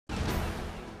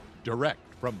Direct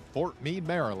from Fort Meade,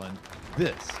 Maryland,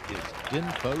 this is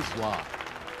DINFOS Live.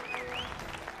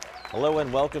 Hello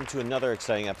and welcome to another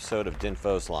exciting episode of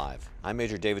DINFOS Live. I'm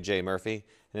Major David J. Murphy,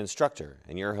 an instructor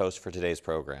and your host for today's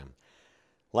program.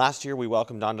 Last year, we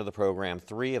welcomed onto the program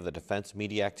 3 of the Defense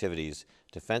Media Activities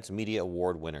Defense Media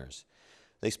Award winners.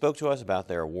 They spoke to us about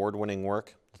their award-winning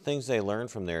work, the things they learned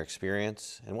from their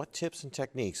experience, and what tips and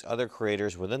techniques other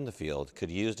creators within the field could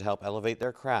use to help elevate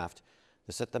their craft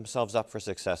to set themselves up for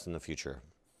success in the future.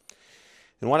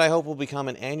 And what I hope will become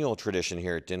an annual tradition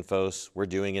here at DINFOS, we're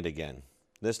doing it again.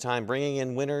 This time bringing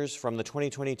in winners from the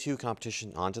 2022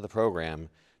 competition onto the program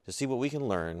to see what we can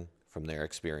learn from their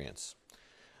experience.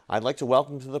 I'd like to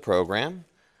welcome to the program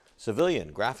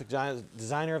Civilian Graphic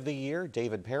Designer of the Year,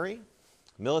 David Perry,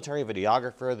 Military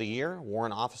Videographer of the Year,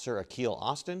 Warrant Officer Akeel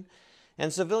Austin,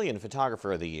 and Civilian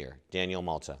Photographer of the Year, Daniel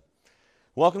Malta.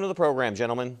 Welcome to the program,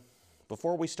 gentlemen.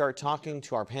 Before we start talking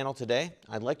to our panel today,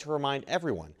 I'd like to remind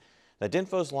everyone that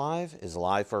DINFOS Live is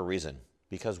live for a reason,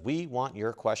 because we want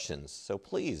your questions. So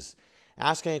please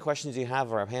ask any questions you have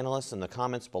of our panelists in the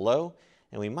comments below,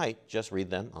 and we might just read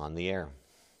them on the air.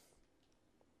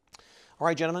 All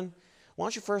right, gentlemen, why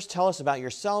don't you first tell us about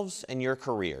yourselves and your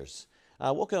careers?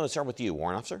 We'll go and start with you,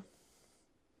 Warrant Officer.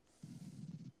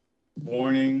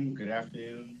 Morning, good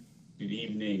afternoon, good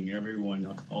evening,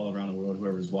 everyone all around the world,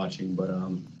 whoever's watching. But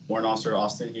Warrant Officer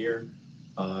Austin here.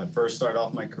 I first started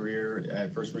off my career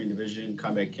at 1st Marine Division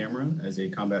Combat Camera as a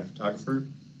combat photographer.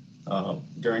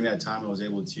 During that time, I was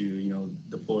able to,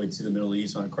 deploy to the Middle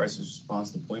East on a crisis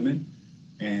response deployment.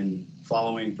 And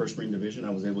following 1st Marine Division, I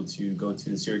was able to go to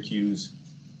the Syracuse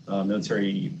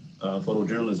military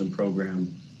photojournalism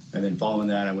program. And then following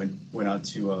that, I went out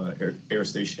to Air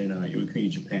Station Iwakuni,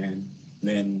 Japan,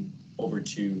 then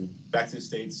back to the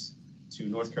States, to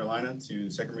North Carolina, to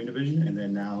the 2nd Marine Division, and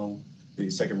then now the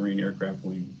 2nd Marine Aircraft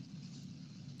Wing.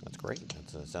 That's great.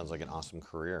 That sounds like an awesome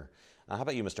career. How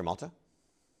about you, Mr. Malta?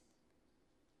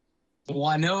 Well,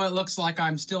 I know it looks like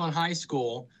I'm still in high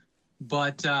school,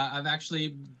 but I've actually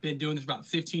been doing this for about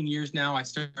 15 years now. I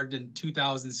started in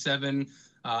 2007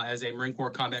 as a Marine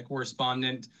Corps combat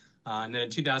correspondent. And then in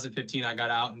 2015, I got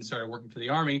out and started working for the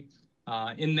Army.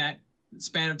 In that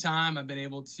span of time, I've been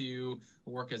able to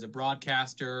work as a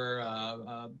broadcaster,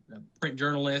 a print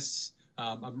journalist,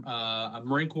 a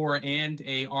Marine Corps and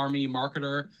a Army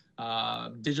marketer,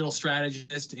 digital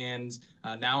strategist, and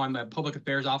now I'm a public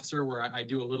affairs officer where I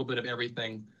do a little bit of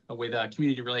everything, with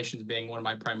community relations being one of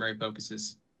my primary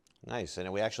focuses. Nice.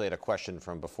 And we actually had a question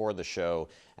from before the show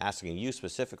asking you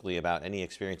specifically about any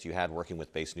experience you had working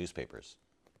with base newspapers.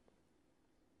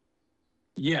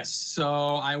 Yes,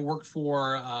 so I worked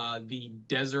for the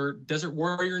Desert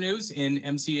Warrior News in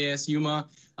MCAS Yuma,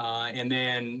 and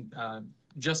then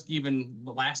just even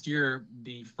last year,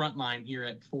 the Frontline here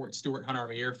at Fort Stewart Hunt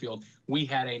Army Airfield, we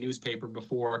had a newspaper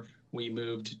before we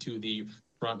moved to the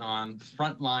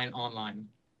Frontline Online.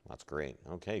 That's great.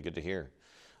 Okay, good to hear.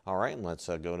 All right, and let's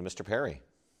go to Mr. Perry.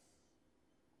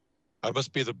 I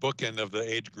must be the bookend of the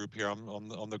age group here. I'm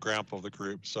on the grandpa of the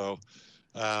group, so.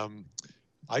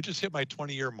 I just hit my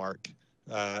 20-year mark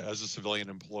as a civilian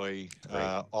employee,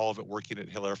 all of it working at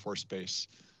Hill Air Force Base.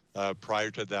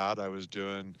 Prior to that, I was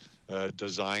doing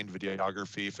design,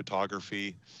 videography,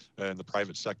 photography in the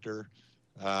private sector.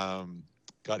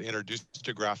 Got introduced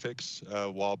to graphics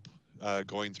while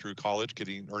going through college,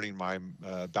 earning my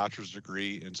bachelor's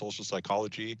degree in social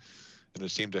psychology, and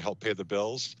it seemed to help pay the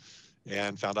bills,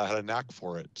 and found I had a knack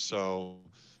for it. So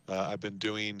I've been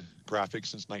doing graphics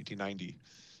since 1990.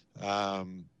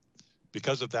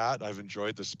 Because of that, I've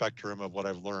enjoyed the spectrum of what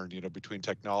I've learned, between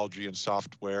technology and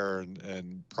software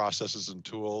and processes and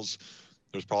tools.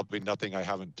 There's probably nothing I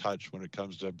haven't touched when it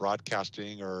comes to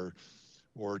broadcasting or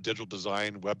digital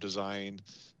design, web design,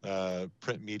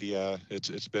 print media.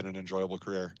 It's been an enjoyable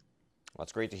career. Well,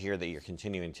 it's great to hear that you're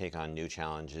continuing to take on new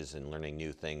challenges and learning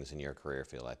new things in your career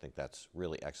field. I think that's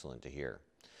really excellent to hear.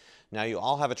 Now, you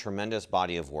all have a tremendous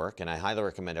body of work, and I highly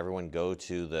recommend everyone go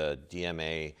to the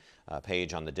DMA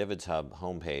page on the Divids Hub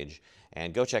homepage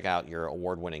and go check out your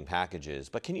award-winning packages.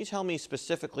 But can you tell me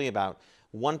specifically about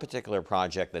one particular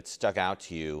project that stuck out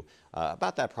to you,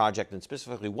 about that project, and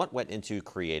specifically what went into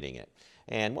creating it?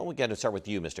 And when we get to start with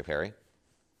you, Mr. Perry.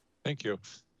 Thank you.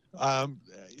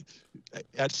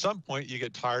 At some point, you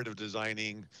get tired of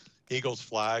designing Eagles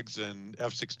flags and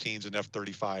F-16s and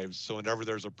F-35s. So whenever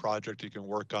there's a project you can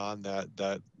work on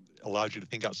that allows you to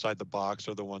think outside the box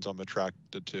are the ones I'm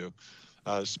attracted to.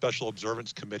 Special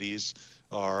observance committees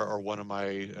are one of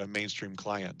my mainstream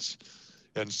clients.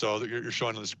 And so you're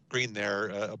showing on the screen there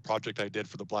a project I did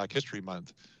for the Black History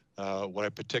Month. What I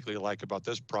particularly like about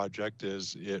this project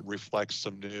is it reflects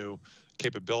some new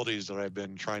capabilities that I've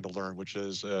been trying to learn, which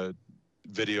is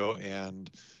video and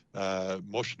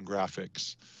motion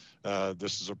graphics.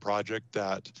 This is a project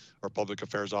that our Public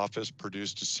Affairs Office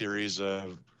produced a series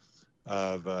of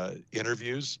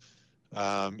interviews,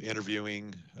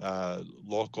 interviewing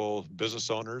local business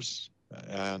owners,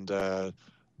 and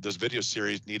this video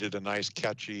series needed a nice,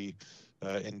 catchy,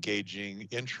 engaging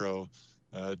intro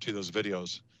to those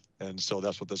videos. And so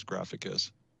that's what this graphic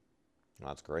is.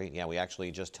 That's great. Yeah, we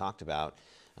actually just talked about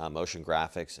motion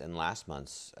graphics in last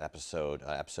month's episode,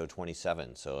 episode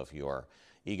 27. So if you're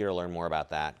eager to learn more about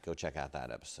that, go check out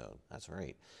that episode. That's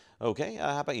right. Okay,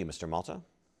 how about you, Mr. Malta?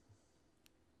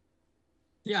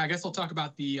 Yeah, I guess I'll talk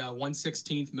about the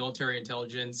 116th Military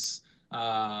Intelligence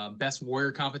Best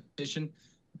Warrior Competition.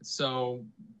 So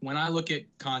when I look at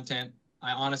content,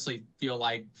 I honestly feel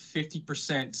like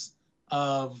 50%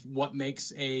 of what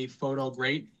makes a photo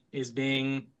great is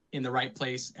being in the right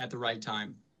place at the right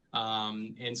time.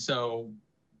 And so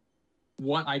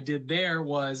what I did there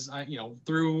was,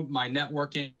 through my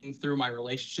networking, through my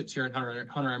relationships here at Hunter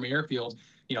Army Airfield,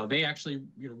 they actually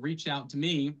reached out to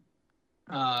me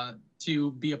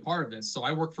to be a part of this. So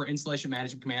I work for Installation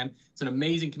Management Command. It's an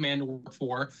amazing command to work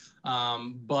for,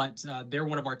 but they're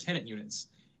one of our tenant units.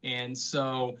 And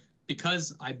so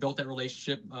because I built that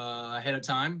relationship ahead of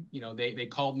time, they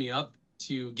called me up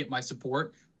to get my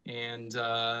support, and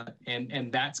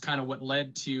that's kind of what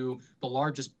led to the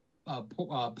largest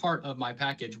part of my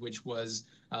package, which was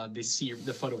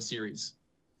the photo series.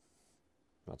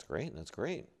 That's great. That's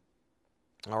great.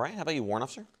 All right. How about you, Warrant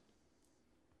Officer?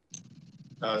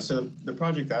 So the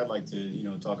project I'd like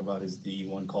to, talk about is the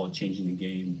one called Changing the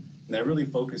Game. And I really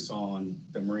focus on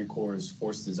the Marine Corps'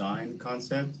 force design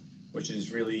concept, which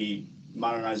is really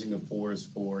modernizing the force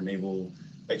for naval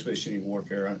expeditionary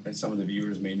warfare. And some of the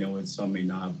viewers may know it, some may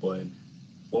not. But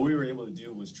what we were able to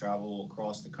do was travel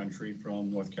across the country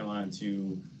from North Carolina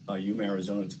to Yuma,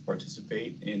 Arizona to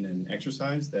participate in an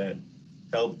exercise that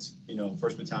helped,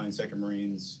 1st Battalion, 2nd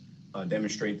Marines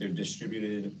demonstrate their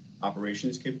distributed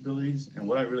operations capabilities. And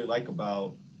what I really like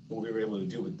about what we were able to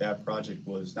do with that project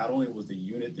was not only was the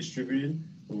unit distributed,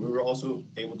 but we were also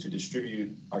able to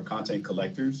distribute our content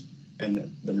collectors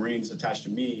and the Marines attached to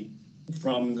me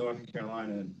from North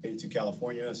Carolina into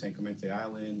California, San Clemente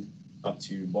Island, up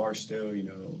to Barstow,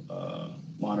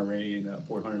 Monterey and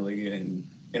Port Hunter Liggett, and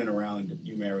in and around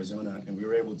Yuma, Arizona. And we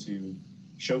were able to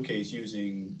showcase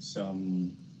using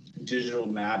some digital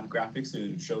map graphics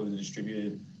to show the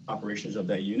distributed operations of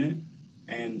that unit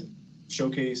and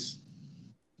showcase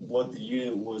what the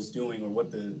unit was doing or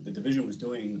what the division was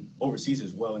doing overseas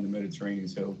as well in the Mediterranean.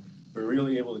 So we're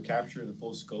really able to capture the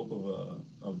full scope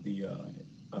of the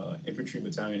infantry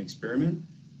battalion experiment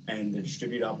and the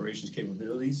distributed operations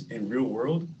capabilities in real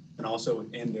world and also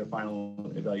in their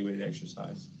final evaluated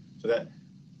exercise. So that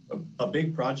a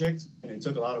big project, and it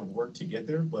took a lot of work to get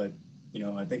there, but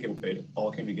I think it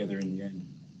all came together in the end.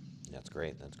 That's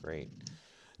great. That's great.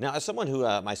 Now, as someone who,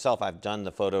 myself, I've done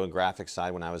the photo and graphics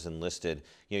side when I was enlisted,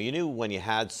 you knew when you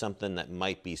had something that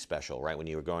might be special, right? When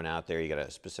you were going out there, you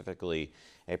got specifically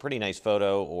a pretty nice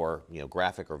photo or,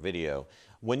 graphic or video.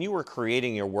 When you were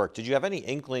creating your work, did you have any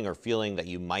inkling or feeling that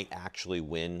you might actually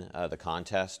win the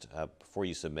contest before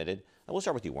you submitted? And we'll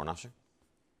start with you, Warrant Officer.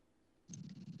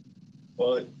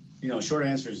 Well, short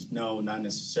answer is no, not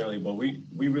necessarily, but we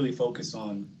really focus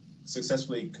on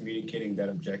successfully communicating that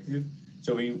objective.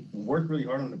 So we worked really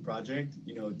hard on the project,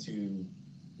 to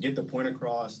get the point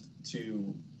across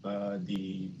to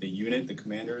the unit, the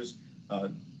commanders,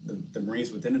 the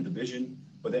Marines within the division.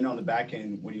 But then on the back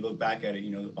end, when you look back at it,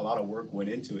 a lot of work went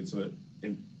into it. So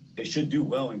it should do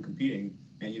well in competing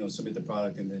and, submit the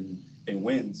product and then it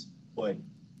wins. But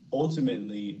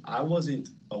ultimately, I wasn't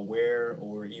aware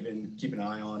or even keep an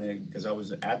eye on it because I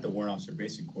was at the Warrant Officer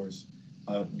Basic course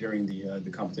during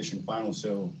the competition final.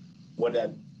 So what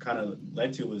that kind of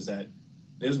led to was that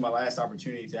this was my last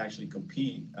opportunity to actually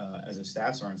compete as a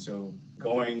staff sergeant. So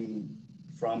going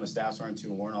from a staff sergeant to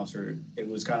a warrant officer, it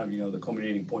was kind of, the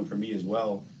culminating point for me as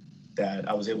well, that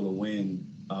I was able to win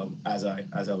as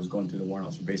I was going through the Warrant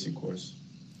Officer Basic course.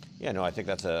 Yeah, no, I think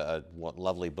that's a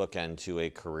lovely bookend to a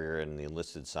career in the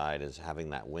enlisted side, is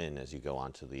having that win as you go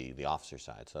on to the officer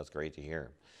side. So that's great to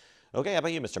hear. Okay, how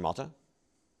about you, Mr. Malta?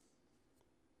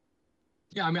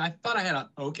 Yeah, I thought I had an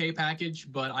okay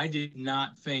package, but I did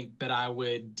not think that I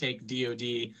would take DOD.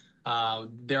 You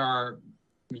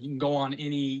can go on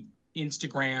any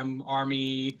Instagram,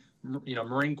 Army,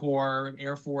 Marine Corps,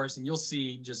 Air Force, and you'll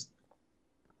see just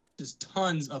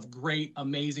tons of great,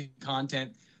 amazing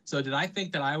content. So did I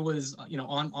think that I was,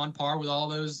 on par with all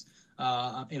those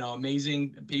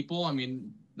amazing people. I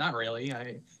mean, not really.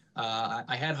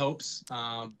 I had hopes,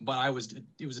 but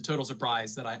it was a total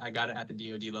surprise that I got it at the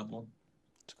DoD level.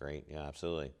 That's great. Yeah,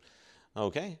 absolutely.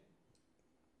 Okay.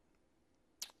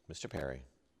 Mr. Perry.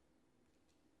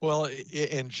 Well,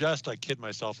 I kid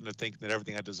myself into thinking that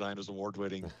everything I designed is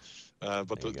award-winning.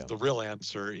 But the real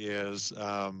answer is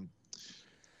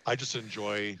I just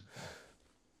enjoy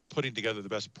putting together the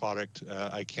best product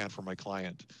I can for my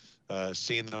client.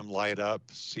 Seeing them light up,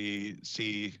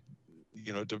 to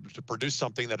produce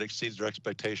something that exceeds their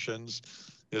expectations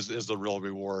is the real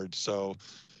reward. So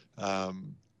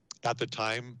at the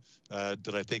time,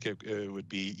 did I think it would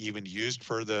be even used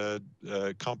for the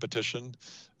competition?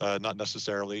 Not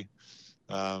necessarily.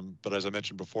 But as I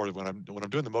mentioned before, when I'm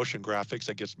doing the motion graphics,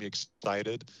 that gets me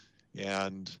excited,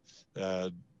 and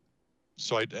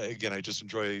so I just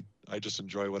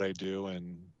enjoy what I do,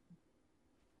 and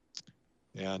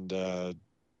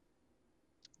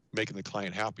making the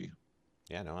client happy.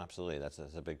 Yeah, no, absolutely. That's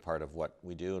a big part of what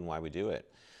we do and why we do it.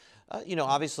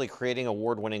 Obviously, creating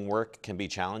award-winning work can be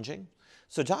challenging.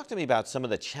 So talk to me about some of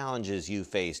the challenges you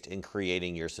faced in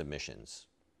creating your submissions.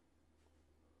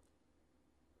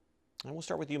 And we'll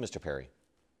start with you, Mr. Perry.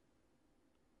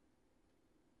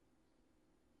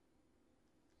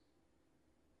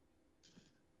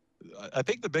 I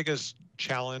think the biggest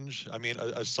challenge,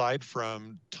 aside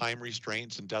from time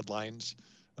restraints and deadlines,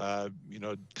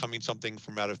 coming something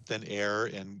from out of thin air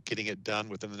and getting it done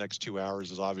within the next 2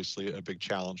 hours is obviously a big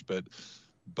challenge. But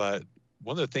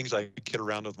one of the things I kid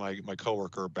around with my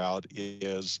coworker about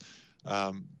is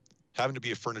having to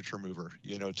be a furniture mover.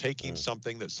 Taking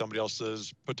something that somebody else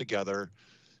has put together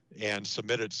and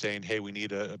submit it, saying, "Hey, we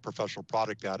need a professional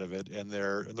product out of it," and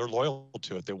they're loyal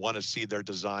to it. They want to see their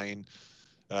design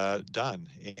done,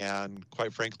 and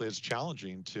quite frankly, it's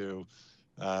challenging to.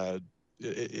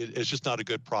 It's just not a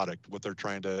good product what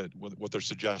they're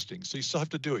suggesting. So you still have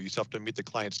to do it. You still have to meet the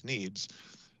client's needs,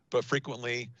 but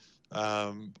frequently,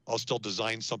 I'll still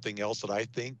design something else that I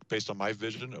think, based on my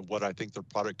vision of what I think their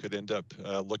product could end up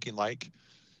looking like,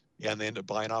 and they end up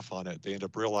buying off on it. They end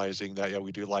up realizing that, yeah,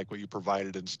 we do like what you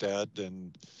provided instead,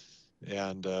 and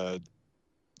so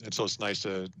it's nice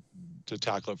to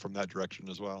tackle it from that direction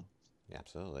as well. Yeah,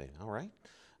 absolutely. All right,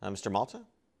 Mr. Malta.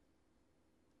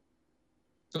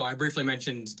 So I briefly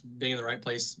mentioned being in the right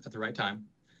place at the right time.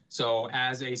 So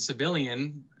as a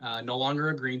civilian, no longer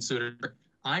a green suiter,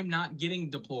 I'm not getting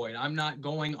deployed. I'm not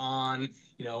going on,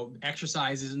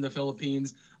 exercises in the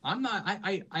Philippines.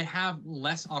 I have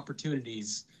less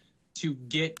opportunities to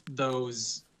get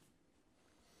those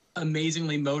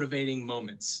amazingly motivating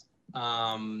moments.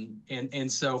 And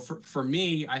so for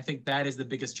me, I think that is the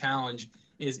biggest challenge,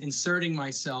 is inserting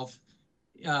myself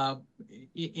in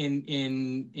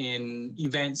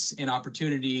events and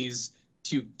opportunities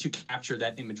to capture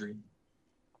that imagery.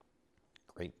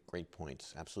 Great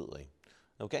points. Absolutely.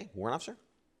 Okay, Warrant Officer.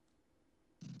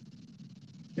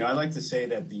 I like to say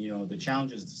that the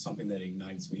challenge is something that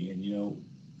ignites me, and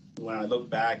when I look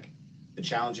back, the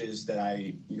challenges that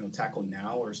I tackle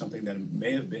now are something that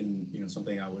may have been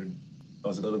something I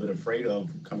was a little bit afraid of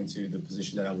coming to the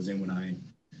position that I was in when I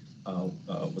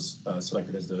was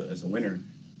selected as a winner.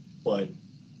 But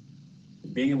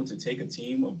being able to take a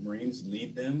team of Marines,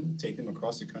 lead them, take them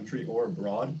across the country or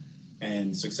abroad,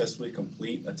 and successfully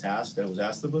complete a task that was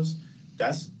asked of us,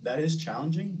 that is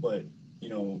challenging, but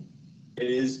it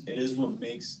is what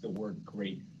makes the work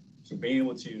great. So being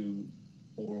able to,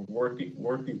 or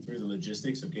working through the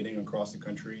logistics of getting across the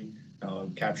country,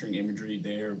 capturing imagery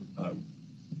there,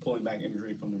 pulling back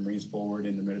imagery from the Marines forward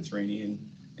in the Mediterranean,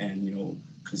 and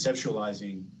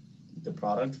conceptualizing the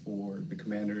product for the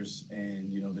commanders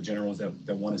and the generals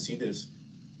that want to see this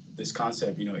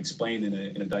concept explained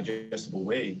in a digestible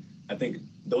way. I think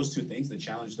those two things, the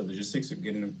challenge, the logistics of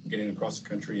getting across the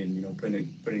country and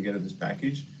putting together this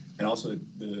package, and also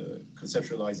the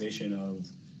conceptualization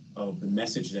of the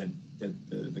message that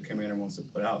the commander wants to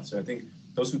put out. So I think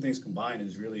those two things combined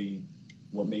is really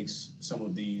what makes some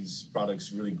of these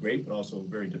products really great, but also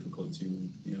very difficult to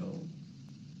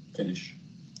finish.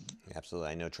 Absolutely.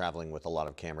 I know traveling with a lot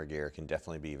of camera gear can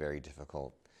definitely be very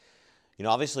difficult.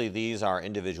 Obviously these are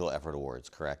individual effort awards,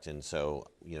 correct? And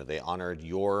so, they honored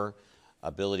your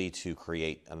ability to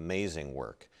create amazing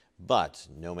work, but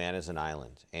no man is an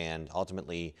island. And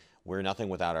ultimately, we're nothing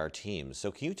without our teams.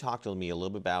 So can you talk to me a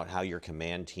little bit about how your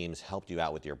command teams helped you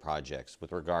out with your projects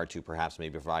with regard to perhaps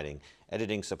maybe providing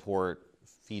editing support,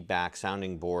 feedback,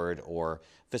 sounding board, or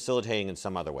facilitating in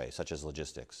some other way, such as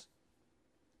logistics?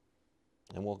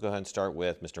 And we'll go ahead and start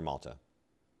with Mr. Malta.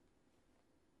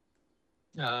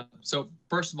 So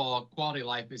first of all, quality of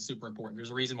life is super important.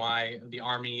 There's a reason why the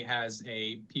Army has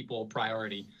a people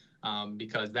priority,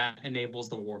 because that enables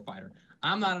the warfighter.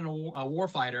 I'm not a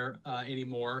warfighter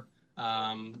anymore,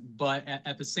 but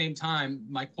at the same time,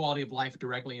 my quality of life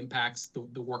directly impacts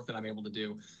the work that I'm able to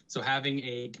do. So having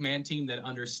a command team that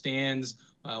understands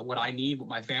what I need, what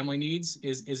my family needs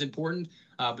is important.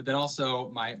 But then also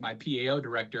my PAO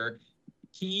director,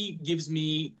 he gives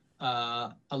me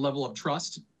a level of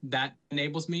trust that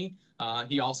enables me.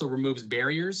 He also removes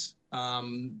barriers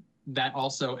that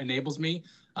also enables me.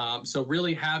 So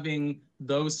really having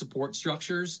those support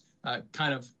structures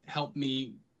kind of help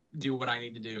me do what I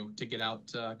need to do to get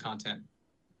out content.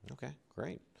 Okay,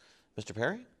 great. Mr.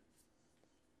 Perry?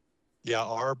 Yeah,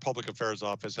 our public affairs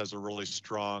office has a really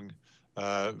strong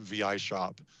VI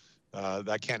shop.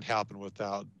 That can't happen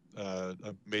without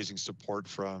amazing support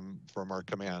from our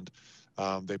command.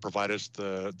 They provide us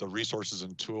the resources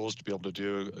and tools to be able to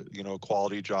do a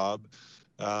quality job.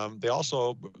 They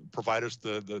also provide us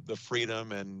the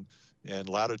freedom and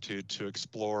latitude to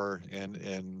explore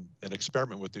and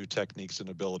experiment with new techniques and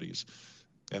abilities.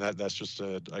 And that's just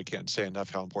I can't say enough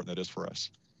how important that is for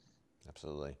us.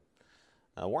 Absolutely.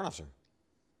 Warrant Officer.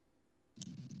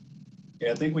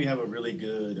 Yeah, I think we have a really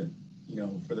good,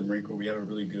 for the Marine Corps, we have a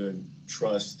really good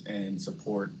trust and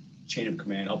support chain of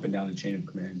command, up and down the chain of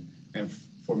command. And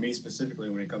for me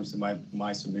specifically, when it comes to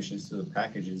my submissions to the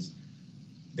packages,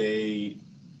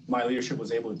 my leadership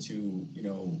was able to,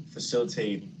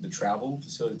 facilitate the travel,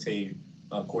 facilitate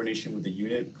coordination with the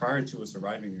unit prior to us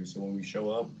arriving there. So when we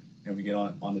show up and we get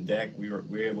on the deck,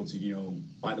 we're able to,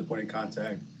 find the point of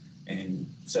contact and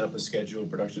set up a schedule,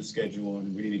 production schedule,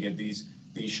 and we need to get these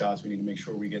shots. We need to make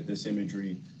sure we get this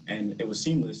imagery. And it was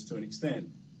seamless to an extent.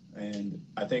 And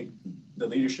I think the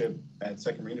leadership at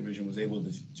 2nd Marine Division was able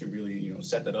to really,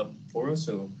 set that up for us.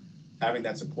 So having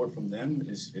that support from them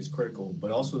is critical,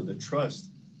 but also the trust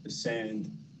to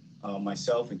send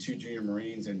myself and 2 junior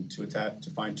Marines and to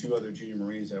find 2 other junior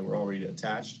Marines that were already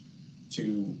attached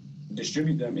to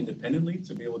distribute them independently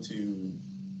to be able to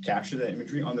capture that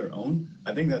imagery on their own.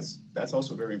 I think that's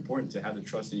also very important to have the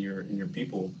trust in your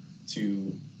people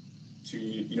to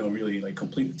really like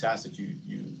complete the task that you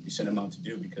send them out to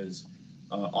do, because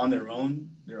on their own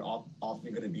they're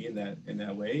often going to be in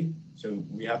that way. So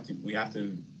we have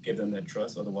to give them that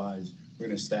trust, otherwise we're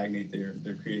going to stagnate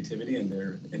their creativity and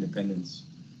their independence.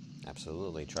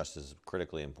 Absolutely. Trust is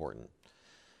critically important.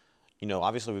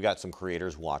 Obviously we've got some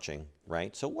creators watching,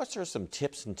 right? So what's some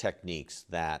tips and techniques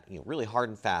that, really hard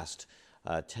and fast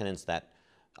tenets that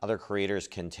other creators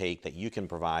can take that you can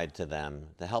provide to them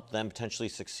to help them potentially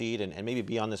succeed and maybe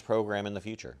be on this program in the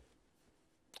future?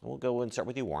 We'll go and start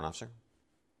with you, Warrant Officer.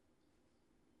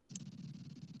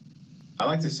 I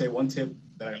like to say one tip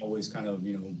that I always kind of,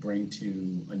 bring to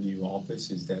a new office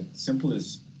is that simple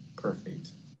is perfect.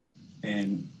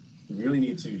 And you really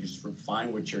need to just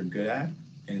refine what you're good at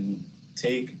and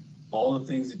take all the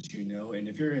things that you know. And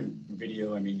if you're in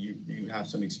video, I mean, you have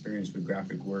some experience with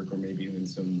graphic work or maybe even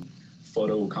some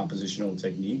photo compositional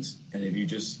techniques. And if you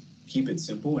just keep it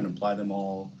simple and apply them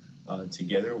all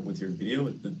together with your video,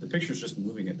 the picture's just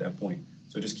moving at that point.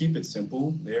 So just keep it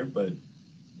simple there, but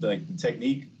the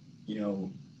technique,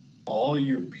 all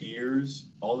your peers,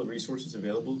 all the resources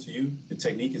available to you, the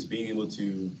technique is being able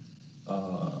to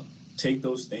take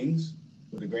those things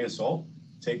with a grain of salt,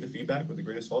 take the feedback with a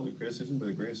grain of salt, the criticism with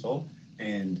a grain of salt,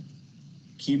 and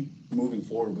keep moving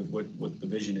forward with what the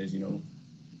vision is,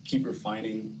 keep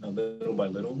refining little by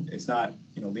little. It's not,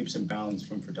 leaps and bounds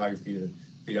from photography to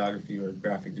videography or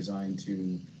graphic design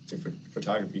to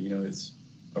photography. It's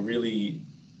a really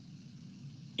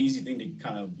easy thing to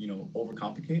kind of,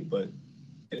 overcomplicate, but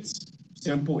it's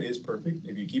simple is perfect.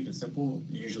 If you keep it simple,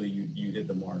 usually you hit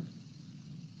the mark.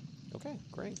 Okay,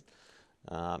 great.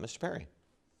 Mr. Perry.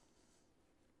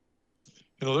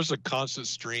 There's a constant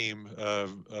stream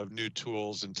of new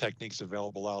tools and techniques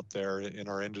available out there in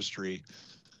our industry.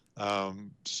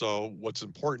 So what's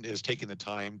important is taking the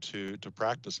time to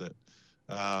practice it,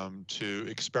 to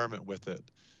experiment with it.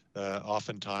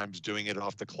 Oftentimes doing it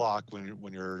off the clock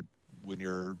when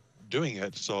you're doing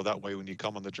it, so that way when you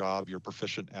come on the job, you're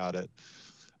proficient at it.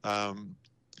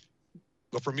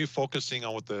 But for me, focusing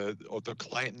on what the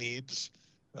client needs,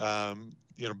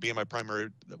 being my primary,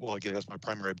 well, again, that's my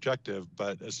primary objective.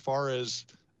 But as far as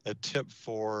a tip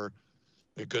for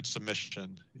a good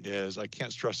submission is, I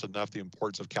can't stress enough the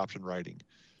importance of caption writing.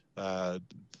 To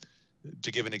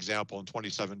give an example, in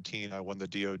 2017, I won the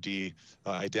DoD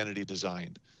identity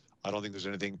design. I don't think there's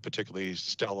anything particularly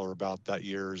stellar about that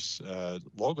year's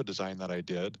logo design that I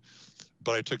did,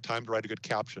 but I took time to write a good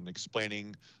caption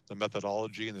explaining the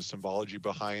methodology and the symbology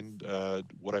behind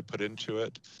what I put into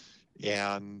it,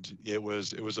 and it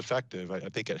was effective. I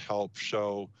think it helped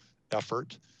show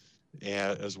effort,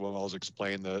 as well as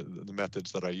explain the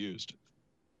methods that I used.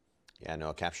 Yeah,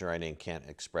 no, caption writing can't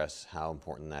express how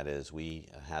important that is. We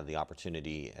had the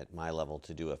opportunity at my level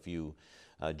to do a few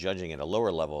judging at a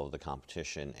lower level of the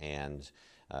competition, and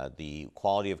the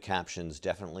quality of captions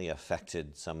definitely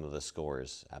affected some of the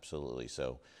scores, absolutely.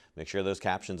 So make sure those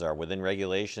captions are within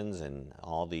regulations and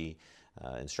all the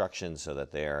instructions so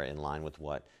that they are in line with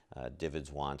what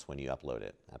DIVIDS wants when you upload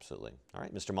it, absolutely. All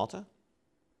right, Mr. Malta?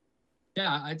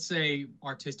 Yeah, I'd say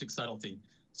artistic subtlety.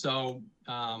 So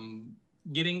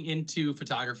getting into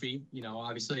photography, you know,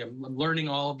 obviously I'm learning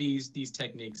all of these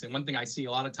techniques. And one thing I see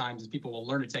a lot of times is people will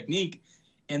learn a technique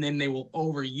and then they will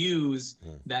overuse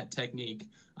that technique.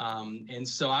 And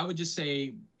so I would just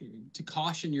say to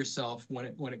caution yourself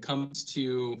when it comes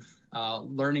to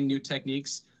learning new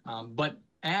techniques, but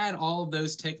add all of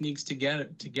those techniques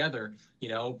together, you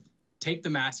know, take the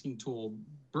masking tool,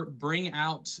 bring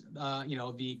out, you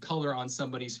know, the color on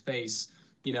somebody's face,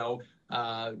 you know,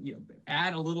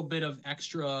 add a little bit of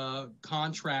extra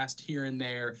contrast here and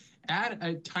there, add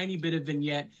a tiny bit of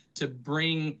vignette to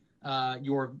bring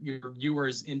your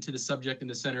viewers into the subject in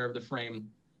the center of the frame.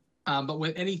 But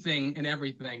with anything and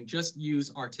everything, just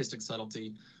use artistic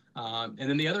subtlety. And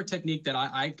then the other technique that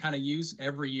I kind of use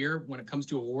every year when it comes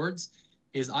to awards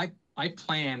is I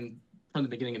plan from the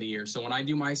beginning of the year. So when I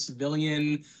do my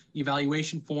civilian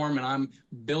evaluation form and I'm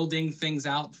building things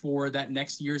out for that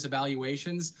next year's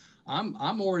evaluations,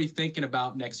 I'm already thinking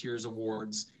about next year's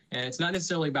awards. And it's not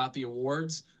necessarily about the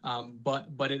awards,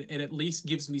 but it at least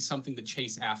gives me something to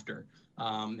chase after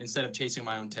instead of chasing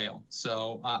my own tail.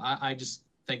 So I just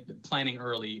think that planning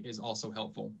early is also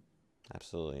helpful.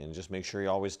 Absolutely, and just make sure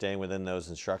you're always staying within those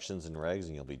instructions and regs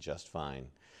and you'll be just fine.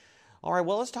 All right,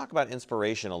 well, let's talk about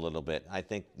inspiration a little bit. I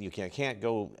think you can't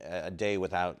go a day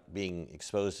without being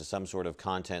exposed to some sort of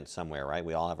content somewhere, right?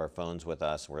 We all have our phones with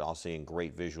us. We're all seeing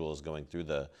great visuals going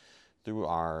through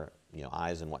our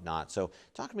eyes and whatnot. So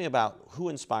talk to me about who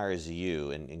inspires you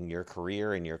in your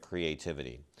career and your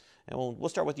creativity. And we'll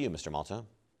start with you, Mr. Malta.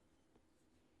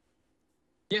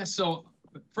 Yeah, so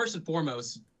first and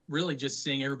foremost, really just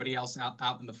seeing everybody else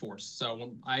out in the force.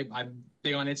 So I'm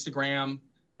big on Instagram.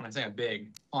 When I say I'm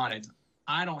big on it,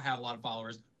 I don't have a lot of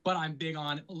followers, but I'm big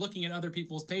on looking at other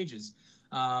people's pages.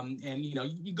 And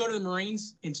you go to the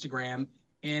Marines Instagram,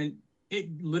 and it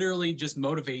literally just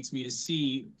motivates me to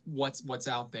see what's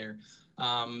out there,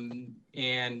 and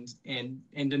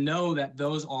to know that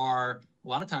those are a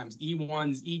lot of times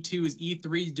E1s, E2s,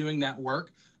 E3s doing that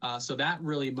work. So that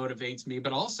really motivates me.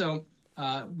 But also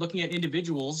looking at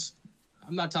individuals.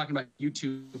 I'm not talking about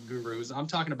YouTube gurus. I'm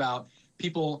talking about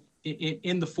people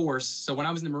in the force. So when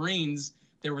I was in the Marines,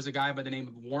 there was a guy by the name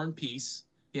of Warren Peace.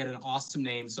 He had an awesome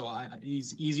name, so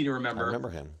he's easy to remember. I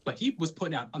remember him. But he was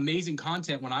putting out amazing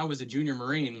content when I was a junior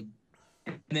Marine.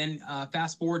 And then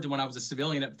fast forward to when I was a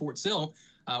civilian at Fort Sill,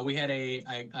 we had a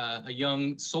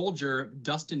young soldier,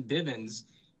 Dustin Bivens.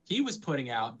 He was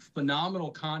putting out phenomenal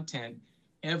content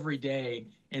every day.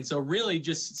 And so really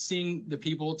just seeing the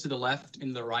people to the left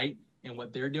and the right and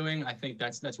what they're doing, I think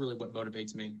that's really what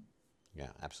motivates me. Yeah,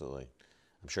 absolutely.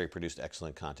 I'm sure he produced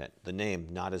excellent content. The name,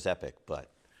 not as epic, but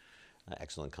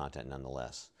excellent content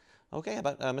nonetheless. Okay, how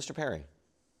about Mr. Perry?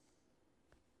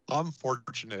 I'm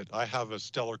fortunate. I have a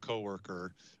stellar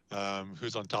coworker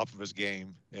who's on top of his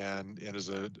game and is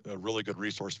a really good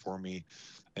resource for me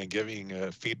and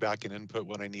giving feedback and input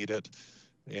when I need it.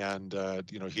 And,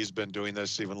 he's been doing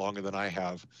this even longer than I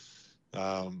have.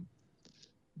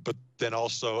 But then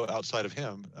also outside of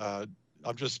him,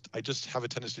 I just have a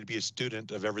tendency to be a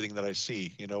student of everything that I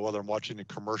see, whether I'm watching a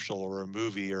commercial or a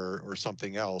movie or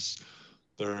something else.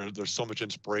 There's so much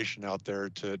inspiration out there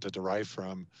to derive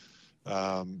from.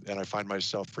 And I find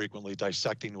myself frequently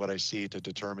dissecting what I see to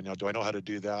determine, do I know how to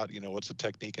do that? What's the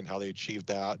technique and how they achieve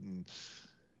that?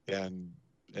 And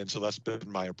so that's been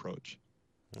my approach.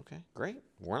 Okay, great.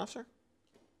 Warrant Officer?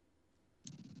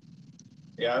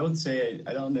 Yeah, I would say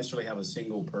I don't necessarily have a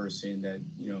single person that,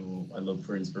 I look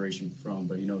for inspiration from,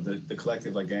 but, the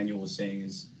collective, like Daniel was saying,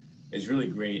 is really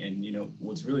great. And,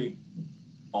 what's really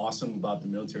awesome about the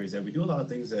military is that we do a lot of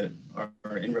things that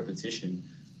are in repetition.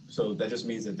 So that just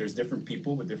means that there's different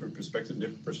people with different perspectives,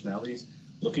 different personalities,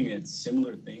 looking at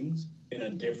similar things in a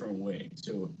different way.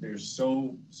 So there's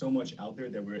so much out there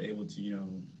that we're able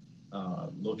to,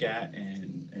 look at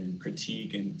and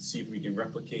critique and see if we can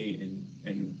replicate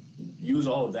and use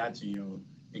all of that to,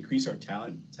 increase our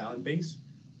talent base.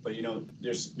 But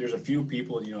there's a few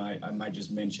people. I might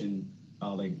just mention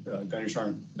like Gunner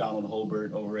Sergeant Donald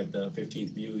Holbert over at the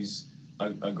 15th View. He's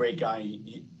a great guy,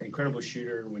 incredible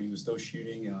shooter when he was still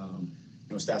shooting.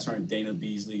 Staff Sergeant Dana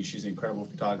Beasley, she's an incredible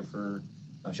photographer.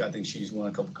 I think she's won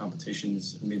a couple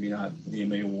competitions, maybe not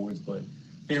DMA awards, but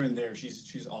here and there,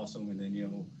 she's awesome. And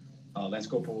then Lance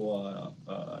Corporal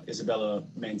Isabella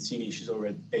Mancini, she's over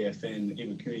at AFN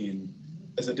Iwakuni, and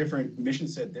there's a different mission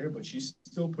set there, but she's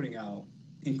still putting out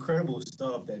incredible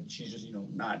stuff that she's just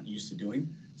not used to doing.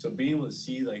 So being able to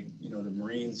see the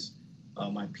Marines,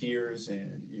 my peers,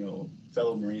 and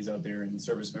fellow Marines out there and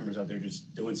service members out there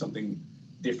just doing something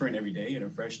different every day and a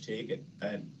fresh take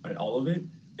at all of it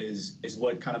is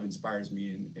what kind of inspires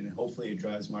me, and hopefully it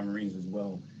drives my Marines as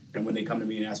well. And when they come to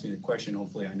me and ask me the question,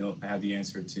 hopefully I know I have the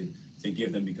answer to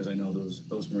give them, because I know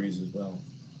those Marines as well.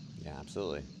 Yeah,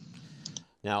 absolutely.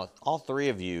 Now, all three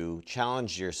of you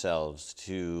challenged yourselves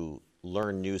to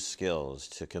learn new skills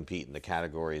to compete in the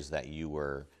categories that you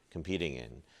were competing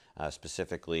in.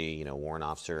 Specifically, Warrant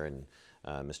Officer and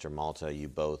Mr. Malta, you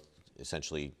both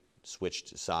essentially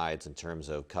switched sides in terms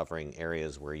of covering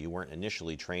areas where you weren't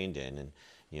initially trained in. And,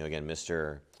 again,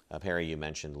 Mr. Perry, you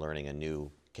mentioned learning a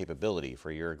new capability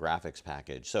for your graphics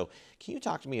package. So can you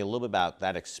talk to me a little bit about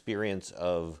that experience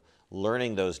of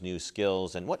learning those new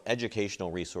skills and what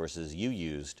educational resources you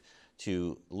used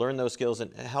to learn those skills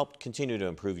and help continue to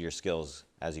improve your skills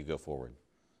as you go forward?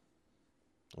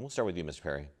 And we'll start with you, Mr.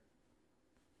 Perry.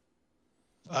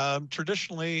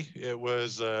 Traditionally, it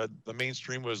was the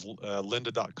mainstream was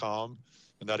lynda.com,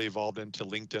 and that evolved into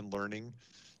LinkedIn Learning.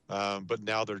 But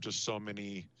now there are just so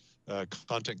many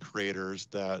content creators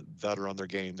that are on their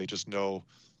game. They just know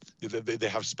they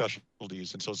have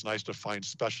specialties, and so it's nice to find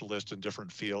specialists in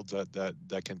different fields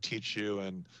that can teach you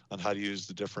and on how to use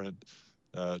the different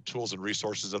tools and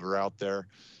resources that are out there.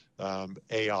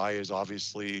 AI is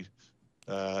obviously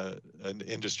an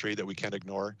industry that we can't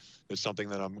ignore. It's something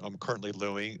that I'm currently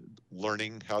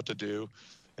learning how to do,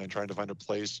 and trying to find a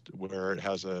place where it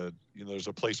has there's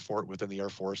a place for it within the Air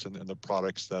Force and the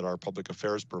products that our public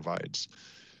affairs provides.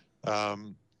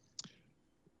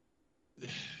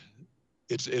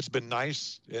 It's been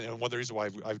nice, and one of the reasons why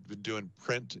I've been doing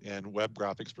print and web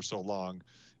graphics for so long,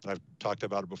 and I've talked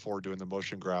about it before doing the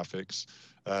motion graphics.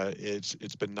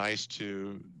 It's been nice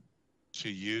to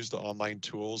use the online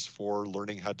tools for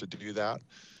learning how to do that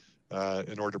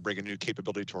in order to bring a new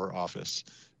capability to our office.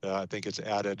 I think it's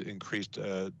added increased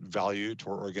value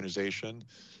to our organization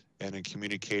and in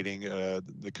communicating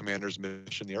the commander's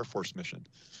mission, the Air Force mission.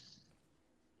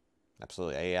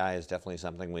 Absolutely. AI is definitely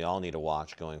something we all need to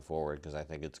watch going forward, because I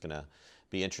think it's going to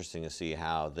be interesting to see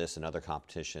how this and other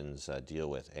competitions deal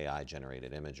with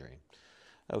AI-generated imagery.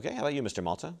 Okay, how about you, Mr.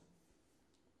 Malta?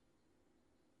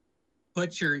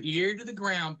 Put your ear to the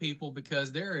ground, people,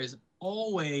 because there is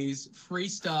always free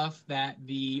stuff that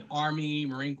the Army,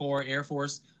 Marine Corps, Air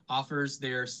Force offers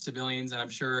their civilians, and I'm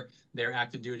sure their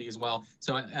active duty as well.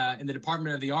 So in the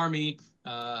Department of the Army,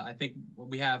 I think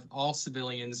we have all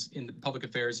civilians in the public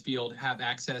affairs field have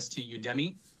access to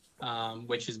Udemy,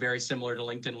 which is very similar to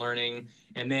LinkedIn Learning.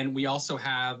 And then we also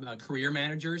have career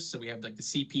managers. So we have like the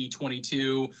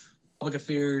CP22 public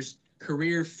affairs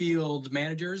career field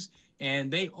managers,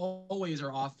 and they always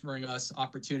are offering us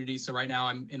opportunities. So right now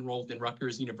I'm enrolled in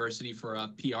Rutgers University for a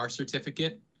PR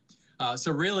certificate.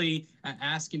 So really,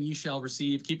 ask and you shall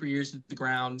receive. Keep your ears to the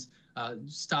ground.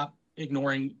 Stop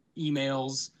ignoring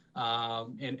emails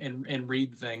and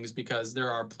read things, because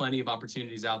there are plenty of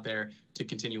opportunities out there to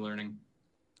continue learning.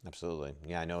 Absolutely.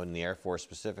 Yeah, I know in the Air Force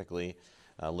specifically,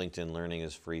 LinkedIn Learning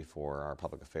is free for our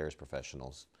public affairs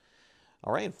professionals.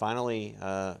 All right, and finally,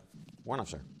 Warrant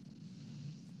Officer.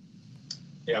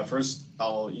 Yeah, first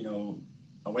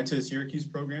I went to the Syracuse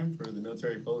program for the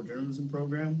military photojournalism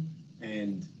program,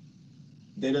 and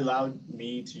that allowed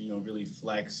me to really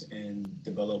flex and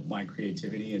develop my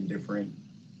creativity in different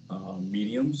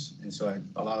mediums. And so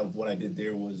a lot of what I did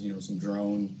there was some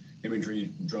drone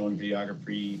imagery, drone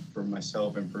videography for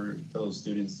myself and for fellow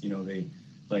students. They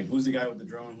like, who's the guy with the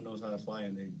drone who knows how to fly,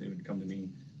 and they would come to me.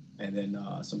 And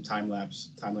then some time lapse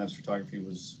photography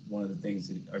was one of the things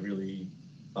that I really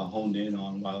honed in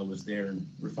on while I was there, and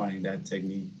refining that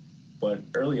technique. But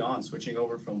early on, switching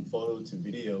over from photo to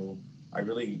video, I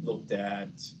really looked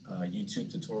at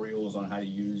YouTube tutorials on how to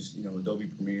use Adobe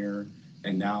Premiere,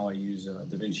 and now I use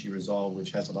DaVinci Resolve,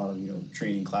 which has a lot of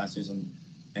training classes and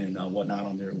whatnot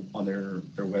on their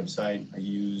website. I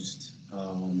used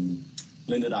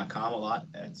lynda.com a lot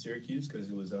at Syracuse because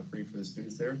it was free for the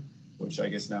students there, which I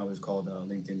guess now is called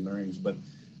LinkedIn Learning. But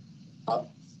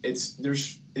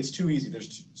it's too easy.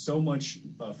 There's so much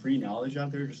free knowledge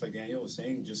out there, just like Daniel was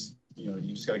saying. Just,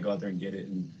 you just got to go out there and get it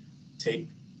and take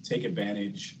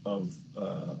advantage of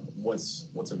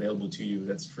what's available to you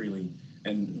that's freely,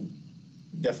 and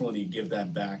definitely give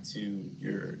that back to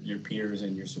your peers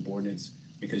and your subordinates,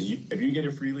 because if you get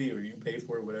it freely or you pay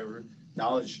for it, whatever,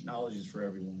 knowledge is for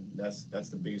everyone. That's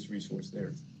the biggest resource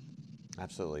there.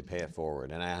 Absolutely, pay it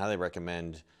forward. And I highly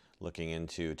recommend looking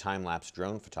into time-lapse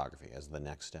drone photography as the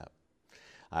next step.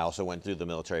 I also went through the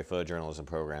military photojournalism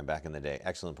program back in the day.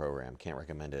 Excellent program, can't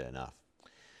recommend it enough.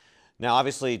 Now,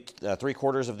 obviously,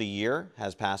 3/4 of the year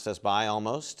has passed us by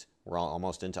almost. We're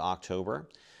almost into October.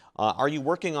 Are you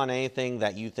working on anything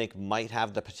that you think might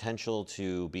have the potential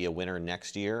to be a winner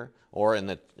next year? Or in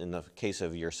the case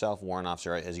of yourself, Warrant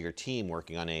Officer, is your team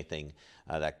working on anything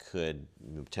that could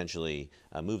potentially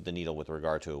move the needle with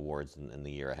regard to awards in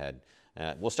the year ahead?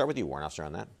 We'll start with you, Warrant Officer,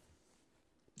 on that.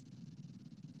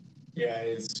 Yeah,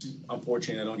 it's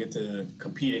unfortunate I don't get to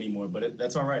compete anymore, but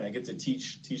that's all right. I get to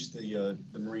teach the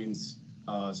Marines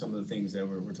some of the things that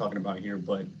we're talking about here.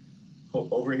 But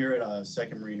over here at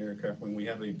 2nd Marine Aircraft Wing, we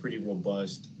have a pretty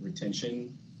robust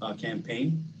retention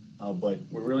campaign, but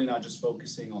we're really not just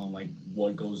focusing on like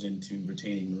what goes into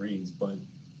retaining Marines, but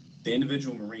the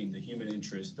individual Marine, the human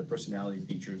interest, the personality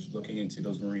features, looking into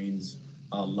those Marines'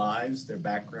 lives, their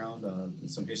background,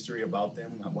 some history about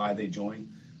them, why they joined.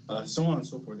 So on and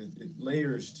so forth. It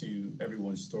layers to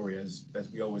everyone's story, as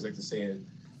we always like to say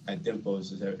at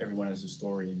DMFOS, is that everyone has a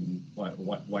story, and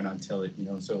why not tell it?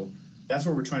 So that's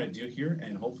what we're trying to do here,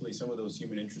 and hopefully some of those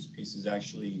human interest pieces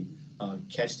actually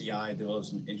catch the eye, develop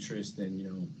some interest,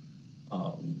 and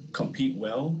compete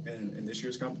well in this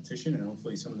year's competition, and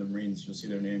hopefully some of the Marines, you'll see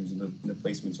their names in the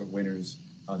placements or winners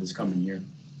this coming year.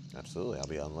 Absolutely, I'll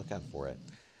be on the lookout for it.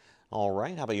 All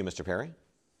right, how about you, Mr. Perry?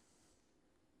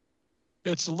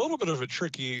 It's a little bit of a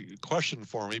tricky question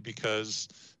for me because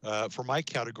for my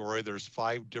category, there's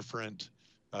 5 different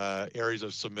areas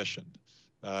of submission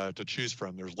to choose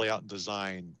from. There's layout and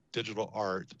design, digital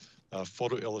art,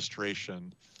 photo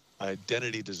illustration,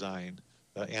 identity design,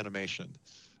 animation.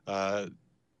 But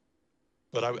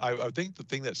I think the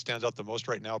thing that stands out the most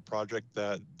right now, a project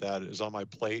that is on my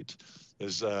plate,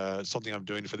 is something I'm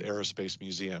doing for the Aerospace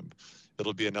Museum.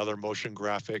 It'll be another motion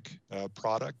graphic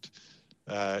product.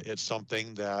 It's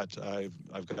something that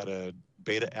I've got a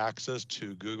beta access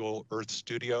to Google Earth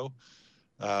Studio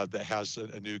that has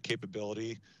a new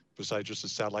capability besides just the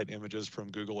satellite images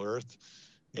from Google Earth.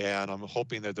 And I'm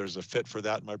hoping that there's a fit for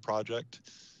that in my project,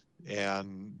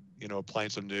 and applying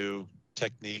some new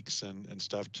techniques and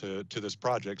stuff to this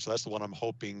project. So that's the one I'm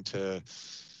hoping to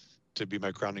be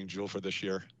my crowning jewel for this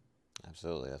year.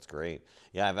 Absolutely, that's great.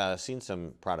 Yeah, I've seen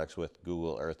some products with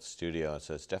Google Earth Studio,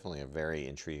 so it's definitely a very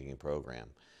intriguing program.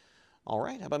 All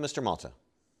right, how about Mr. Malta?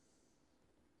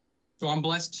 So I'm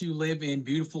blessed to live in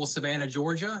beautiful Savannah,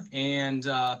 Georgia, and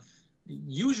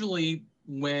usually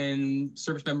when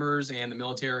service members and the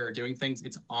military are doing things,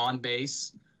 it's on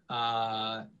base.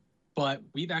 But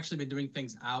we've actually been doing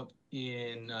things out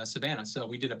in Savannah. So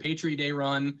we did a Patriot Day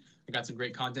run. I got some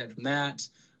great content from that.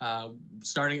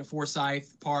 Starting at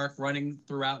Forsyth Park, running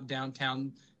throughout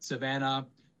downtown Savannah,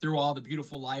 through all the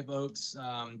beautiful live oaks.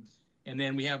 And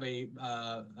then we have a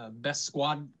best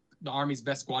squad, the Army's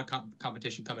best squad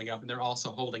competition coming up, and they're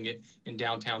also holding it in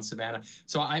downtown Savannah.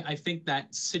 So I think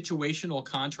that situational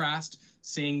contrast,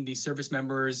 seeing the service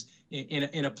members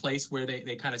in a place where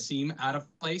they kind of seem out of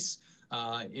place,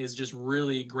 is just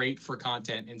really great for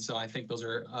content. And so I think those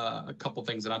are a couple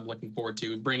things that I'm looking forward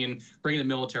to, bringing the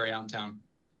military out in town.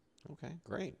 Okay,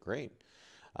 great.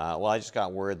 Well, I just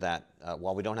got word that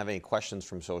while we don't have any questions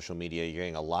from social media, you're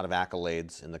getting a lot of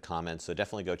accolades in the comments, so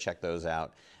definitely go check those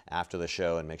out after the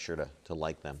show and make sure to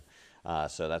like them.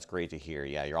 So that's great to hear.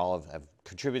 Yeah, you all have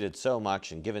contributed so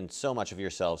much and given so much of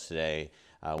yourselves today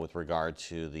with regard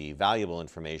to the valuable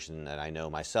information that I know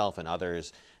myself and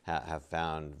others have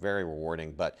found very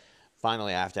rewarding. But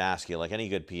finally, I have to ask you, like any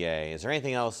good PA, is there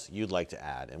anything else you'd like to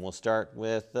add? And we'll start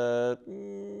with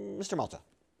Mr. Malta.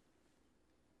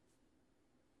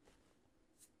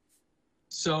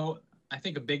 So I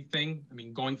think a big thing,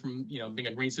 going from, being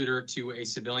a green suiter to a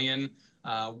civilian,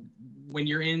 when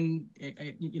you're in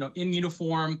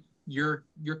uniform, you're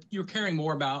caring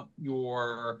more about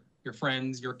your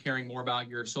friends, you're caring more about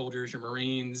your soldiers, your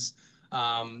Marines.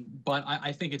 But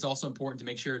I think it's also important to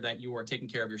make sure that you are taking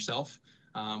care of yourself.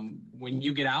 When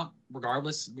you get out,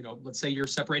 regardless, let's say you're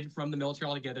separated from the military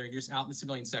altogether, you're just out in the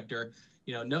civilian sector,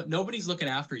 nobody's looking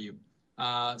after you.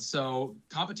 So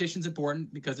competition's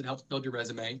important because it helps build your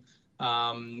resume.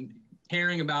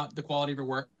 Caring about the quality of your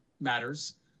work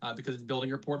matters because it's building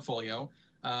your portfolio.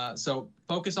 So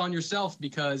focus on yourself,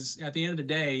 because at the end of the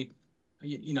day,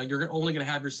 you're only going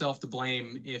to have yourself to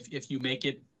blame if you make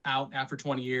it out after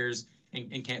 20 years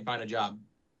and can't find a job.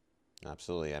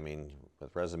 Absolutely. I mean,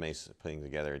 with resumes putting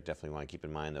together, definitely want to keep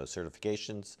in mind those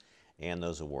certifications and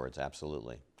those awards.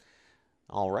 Absolutely.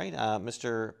 All right,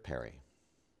 Mr. Perry.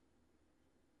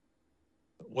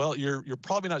 Well, you're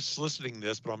probably not soliciting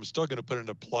this, but I'm still going to put in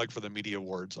a plug for the media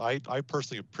awards. I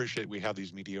personally appreciate we have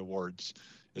these media awards.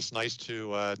 It's nice to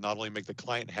not only make the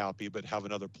client happy, but have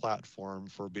another platform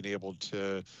for being able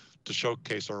to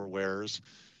showcase our wares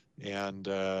and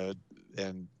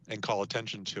call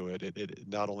attention to it. It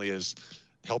not only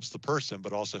helps the person,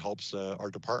 but also helps our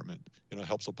department.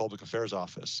 Helps the public affairs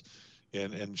office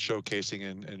in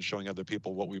showcasing and showing other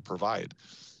people what we provide.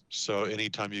 So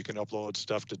anytime you can upload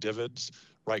stuff to Divids,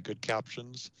 write good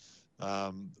captions,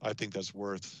 I think that's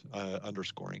worth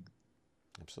underscoring.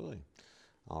 Absolutely.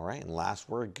 All right, and last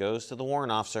word goes to the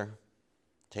warrant officer.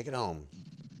 Take it home.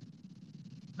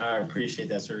 I appreciate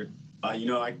that, sir. I'm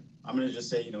going to just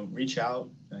say, reach out,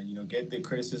 get the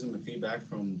criticism and feedback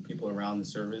from people around the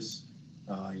service.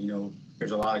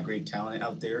 There's a lot of great talent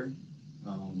out there.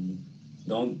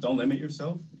 Don't limit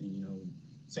yourself.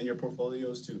 Send your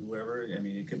portfolios to whoever. I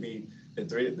mean, it could be the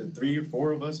three or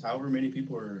four of us, however many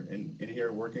people are in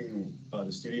here working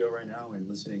the studio right now and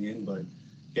listening in, but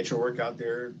get your work out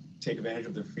there, take advantage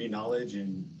of the free knowledge,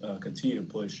 and continue to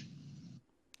push.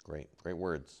 Great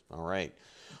words. All right.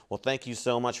 Well, thank you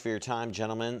so much for your time,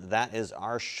 gentlemen. That is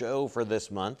our show for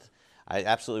this month. I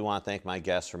absolutely want to thank my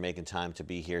guests for making time to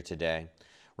be here today.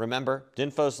 Remember,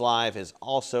 DINFOS Live is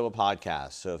also a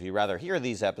podcast, so if you'd rather hear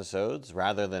these episodes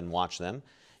rather than watch them,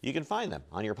 you can find them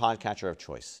on your podcatcher of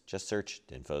choice. Just search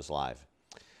DINFOS Live.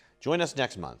 Join us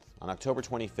next month on October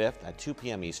 25th at 2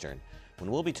 p.m. Eastern, when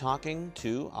we'll be talking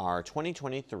to our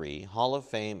 2023 Hall of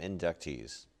Fame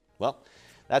inductees. Well,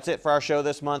 that's it for our show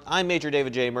this month. I'm Major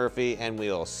David J. Murphy, and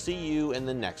we'll see you in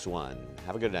the next one.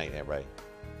 Have a good night, everybody.